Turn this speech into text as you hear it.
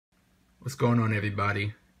What's going on,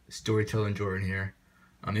 everybody? Storytelling Jordan here.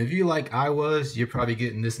 If you like I was, you're probably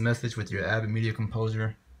getting this message with your Avid Media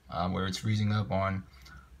Composer, where it's freezing up on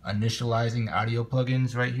initializing audio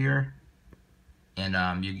plugins right here,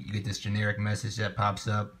 and you get this generic message that pops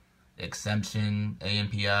up: exemption,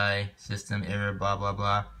 AMPI, system error, blah blah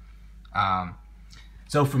blah.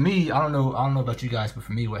 So for me, I don't know about you guys, but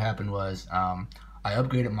for me, what happened was I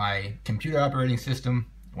upgraded my computer operating system.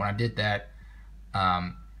 When I did that,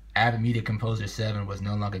 Avid Media Composer 7 was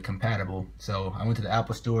no longer compatible. So I went to the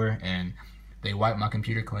Apple Store and they wiped my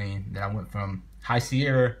computer clean. Then I went from High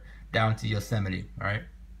Sierra down to Yosemite, all right?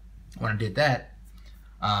 When I did that,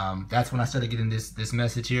 that's when I started getting this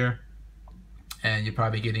message here. And you're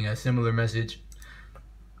probably getting a similar message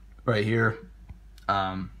right here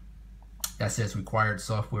that says required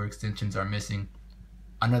software extensions are missing.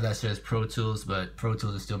 I know that says Pro Tools, but Pro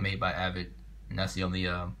Tools is still made by Avid, and that's the only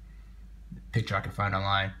picture I can find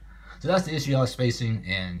online. So that's the issue I was facing,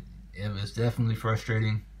 and it was definitely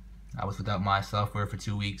frustrating. I was without my software for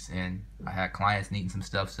 2 weeks, and I had clients needing some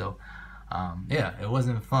stuff, so yeah, it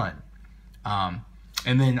wasn't fun. And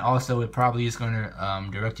then also it probably is going to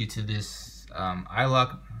direct you to this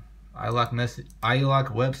iLok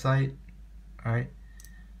website, all right?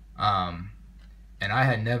 And I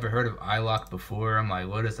had never heard of iLok before. I'm like,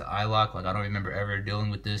 what is the iLok? Like, I don't remember ever dealing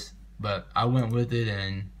with this, but I went with it,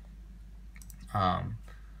 and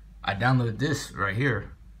I downloaded this right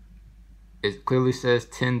here. It clearly says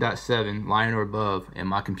 10.7 line or above, and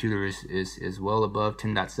my computer is well above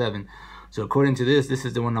 10.7. So according to this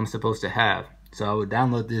is the one I'm supposed to have. So I would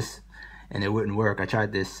download this and it wouldn't work. I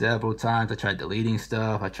tried this several times. I tried deleting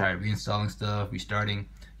stuff, I tried reinstalling stuff, restarting,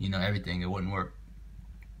 everything. It wouldn't work.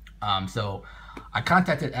 So I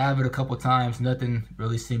contacted Avid a couple times. Nothing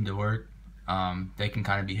really seemed to work. They can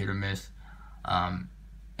kind of be hit or miss.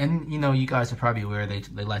 And you guys are probably aware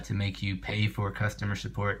they like to make you pay for customer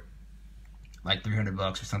support, like $300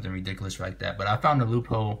 or something ridiculous like that. But I found a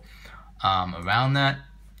loophole around that.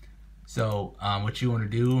 So what you want to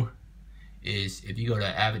do is, if you go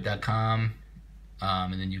to avid.com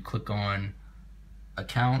and then you click on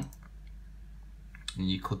account and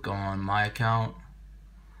you click on my account,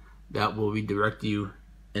 that will redirect you.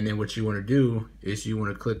 And then what you want to do is you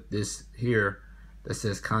want to click this here that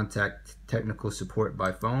says contact technical support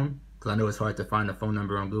by phone, because I know it's hard to find a phone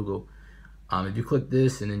number on Google. If you click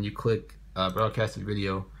this and then you click broadcasted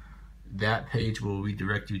video, that page will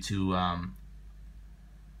redirect you to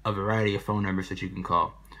a variety of phone numbers that you can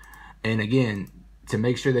call. And again, to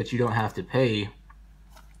make sure that you don't have to pay,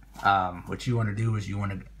 what you want to do is you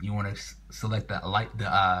want to select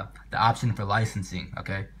the option for licensing,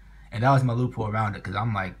 okay? And that was my loophole around it, because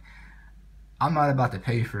I'm like, I'm not about to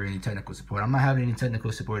pay for any technical support. I'm not having any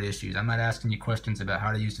technical support issues. I'm not asking you questions about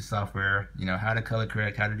how to use the software, how to color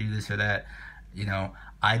correct, how to do this or that.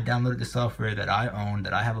 I downloaded the software that I own,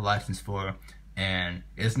 that I have a license for, and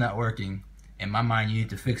it's not working. In my mind, you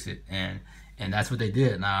need to fix it. And that's what they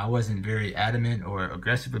did. Now, I wasn't very adamant or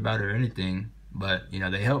aggressive about it or anything, but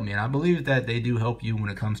they helped me. And I believe that they do help you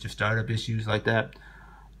when it comes to startup issues like that.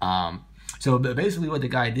 So basically what the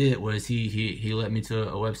guy did was he led me to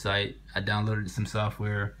a website. I downloaded some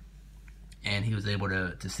software and he was able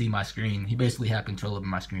to see my screen. He basically had control over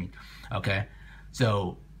my screen. Okay,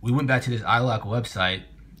 so we went back to this iLok website,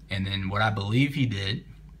 and then what I believe he did,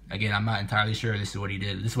 again, I'm not entirely sure this is what he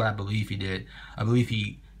did. This is what I believe he did. I believe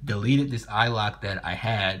he deleted this iLok that I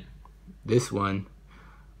had, this one.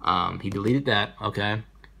 He deleted that, okay?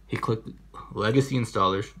 He clicked legacy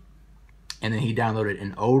installers, and then he downloaded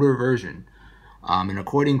an older version. And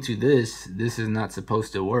according to this is not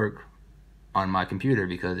supposed to work on my computer,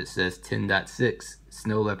 because it says 10.6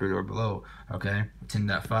 Snow Leopard or below, okay?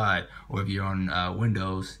 10.5, or if you're on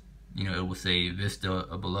Windows, it will say Vista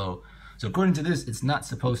or below. So according to this, it's not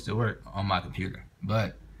supposed to work on my computer.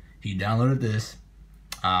 But he downloaded this,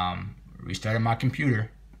 restarted my computer,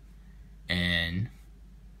 and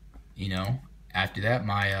after that,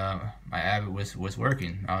 my Avid was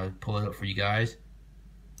working. I'll pull it up for you guys.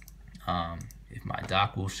 If my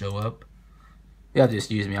dock will show up, you have to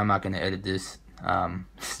excuse me. I'm not going to edit this.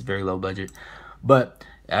 This is very low budget, but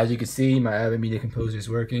as you can see, my Avid Media Composer is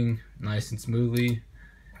working nice and smoothly,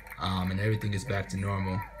 and everything is back to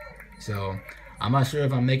normal. So I'm not sure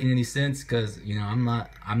if I'm making any sense, because I'm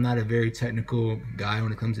not a very technical guy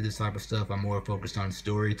when it comes to this type of stuff. I'm more focused on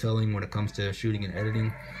storytelling when it comes to shooting and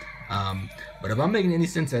editing. But if I'm making any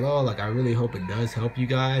sense at all, like, I really hope it does help you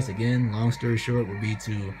guys. Again, long story short would be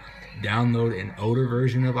to download an older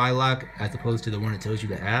version of iLok as opposed to the one it tells you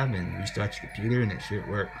to have, and restart your computer, and it should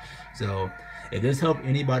work. So if this helped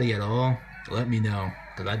anybody at all, let me know,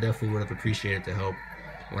 because I definitely would have appreciated the help.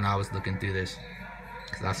 when I was looking through this,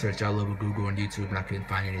 because I searched all over Google and YouTube and I couldn't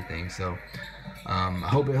find anything. So I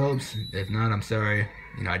hope it helps. If not, I'm sorry.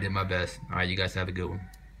 You know, I did my best. All right, you guys have a good one.